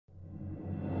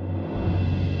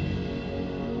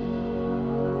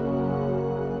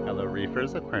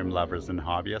reefers, aquarium lovers, and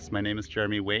hobbyists. My name is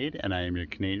Jeremy Wade and I am your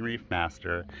Canadian Reef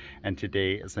Master, and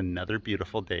today is another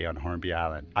beautiful day on Hornby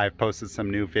Island. I've posted some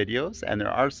new videos and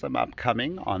there are some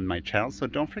upcoming on my channel, so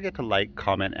don't forget to like,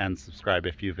 comment, and subscribe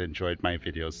if you've enjoyed my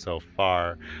videos so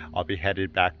far. I'll be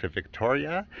headed back to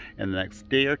Victoria in the next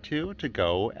day or two to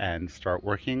go and start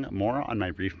working more on my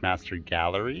Reef Master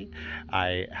gallery.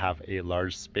 I have a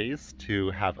large space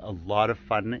to have a lot of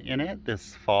fun in it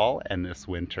this fall and this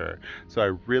winter, so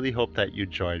I really hope that you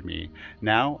join me.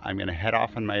 Now I'm going to head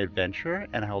off on my adventure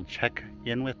and I'll check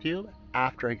in with you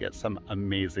after I get some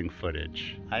amazing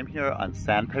footage. I'm here on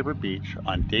Sandpiper Beach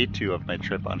on day 2 of my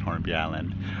trip on Hornby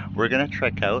Island. We're going to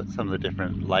check out some of the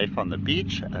different life on the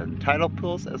beach and tidal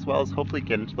pools, as well as hopefully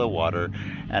get into the water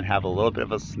and have a little bit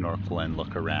of a snorkel and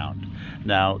look around.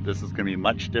 Now this is going to be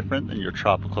much different than your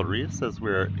tropical reefs, as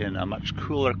we're in a much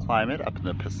cooler climate up in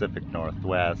the Pacific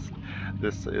Northwest.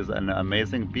 This is an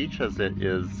amazing beach, as it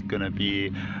is going to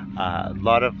be a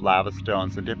lot of lava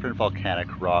stones and different volcanic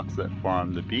rocks that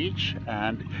form the beach,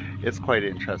 and it's quite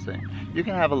interesting. You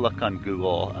can have a look on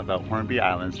Google about Hornby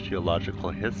Island's geological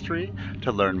history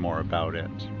to learn more about it.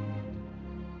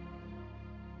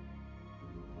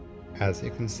 As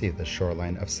you can see, the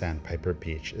shoreline of Sandpiper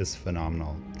Beach is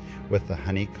phenomenal. With the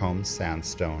honeycomb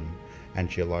sandstone and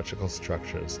geological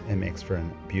structures, it makes for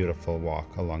a beautiful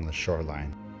walk along the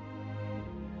shoreline.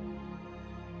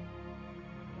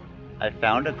 I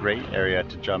found a great area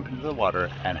to jump into the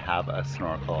water and have a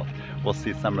snorkel. We'll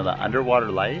see some of the underwater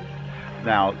life.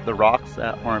 Now, the rocks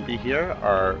at Hornby here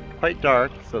are quite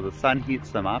dark, so the sun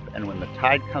heats them up, and when the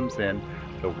tide comes in,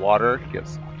 the water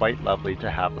gets quite lovely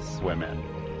to have a swim in.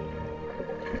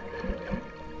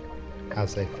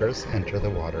 As I first enter the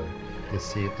water, you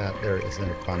see that there is an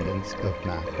abundance of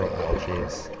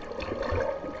macroalgae.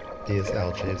 These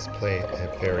algae play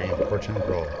a very important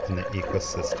role in the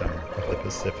ecosystem of the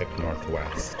Pacific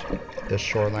Northwest. The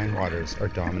shoreline waters are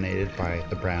dominated by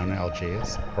the brown algae,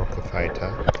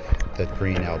 Ochrophyta, the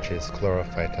green algae,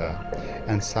 Chlorophyta,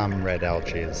 and some red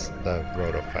algae, the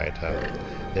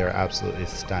Rhodophyta. They are absolutely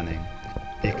stunning.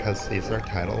 Because these are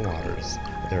tidal waters,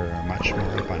 they are much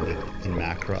more abundant in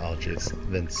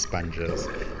macroalgae than sponges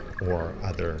or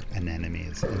other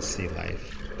anemones in sea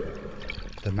life.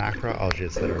 The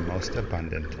macroalgae that are most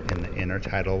abundant in the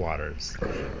intertidal waters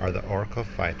are the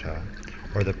Ochrophyta,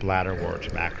 or the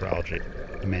bladderwort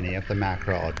macroalgae. Many of the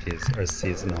macroalgae are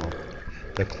seasonal.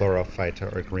 The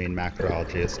Chlorophyta, or green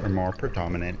macroalgae, are more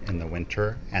predominant in the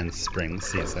winter and spring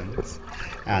seasons,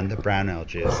 and the brown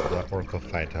algae, the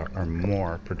Ochrophyta, are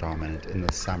more predominant in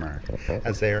the summer,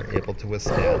 as they are able to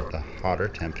withstand the hotter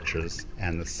temperatures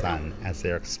and the sun as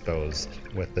they are exposed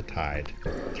with the tide.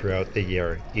 Throughout the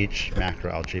year, each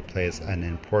macroalgae plays an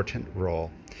important role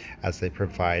as they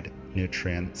provide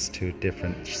nutrients to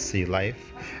different sea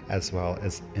life, as well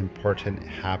as important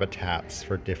habitats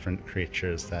for different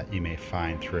creatures that you may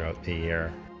find throughout the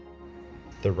year.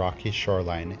 The rocky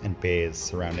shoreline and bays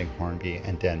surrounding Hornby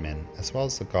and Denman, as well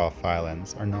as the Gulf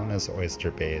Islands, are known as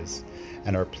oyster bays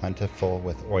and are plentiful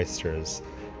with oysters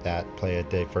that play a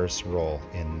diverse role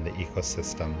in the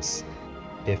ecosystems.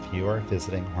 If you are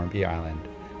visiting Hornby Island,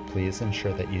 please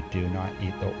ensure that you do not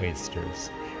eat the oysters,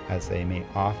 as they may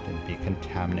often be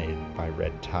contaminated by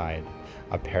red tide,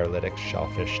 a paralytic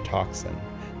shellfish toxin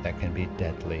that can be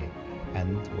deadly,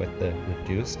 and with the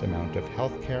reduced amount of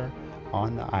healthcare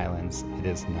on the islands, it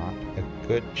is not a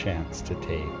good chance to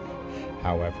take.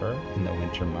 However, in the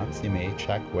winter months, you may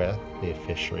check with the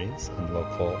fisheries and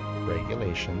local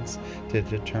regulations to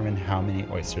determine how many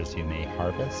oysters you may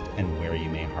harvest and where you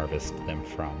may harvest them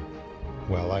from.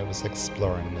 While I was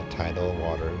exploring the tidal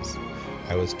waters,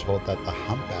 I was told that the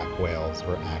humpback whales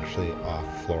were actually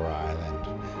off Flora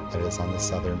Island, that is on the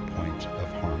southern point of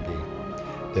Hornby.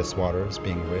 This waters,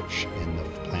 being rich in the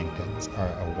planktons, are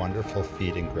a wonderful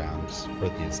feeding grounds for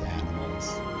these animals.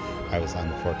 I was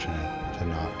unfortunate to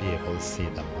not be able to see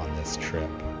them on this trip.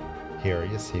 Here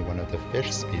you see one of the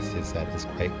fish species that is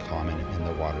quite common in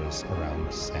the waters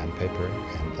around Sandpiper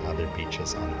and the other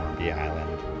beaches on Hornby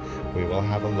Island. We will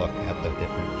have a look at the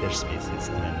different fish species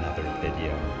in another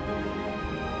video.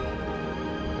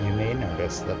 You may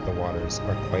notice that the waters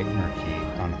are quite murky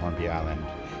on Hornby Island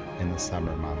in the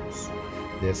summer months.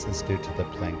 This is due to the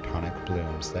planktonic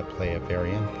blooms that play a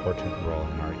very important role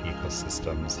in our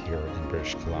ecosystems here in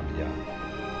British Columbia.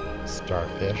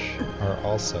 Starfish are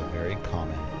also very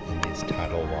common in these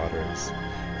tidal waters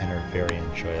and are very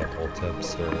enjoyable to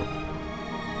observe.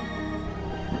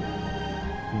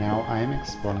 Now I am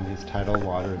exploring these tidal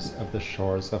waters of the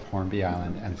shores of Hornby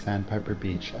Island and Sandpiper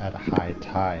Beach at high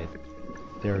tide.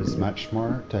 There is much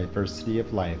more diversity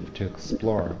of life to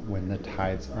explore when the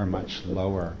tides are much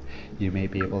lower. You may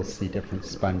be able to see different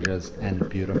sponges and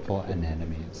beautiful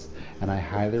anemones, and I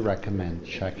highly recommend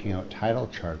checking out tidal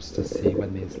charts to see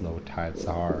when these low tides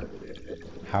are.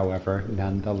 However,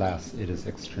 nonetheless, it is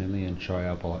extremely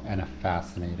enjoyable and a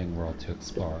fascinating world to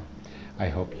explore. I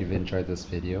hope you've enjoyed this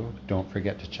video. Don't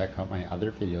forget to check out my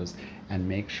other videos and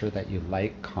make sure that you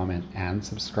like, comment, and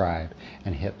subscribe,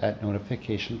 and hit that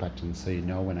notification button so you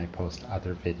know when I post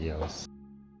other videos.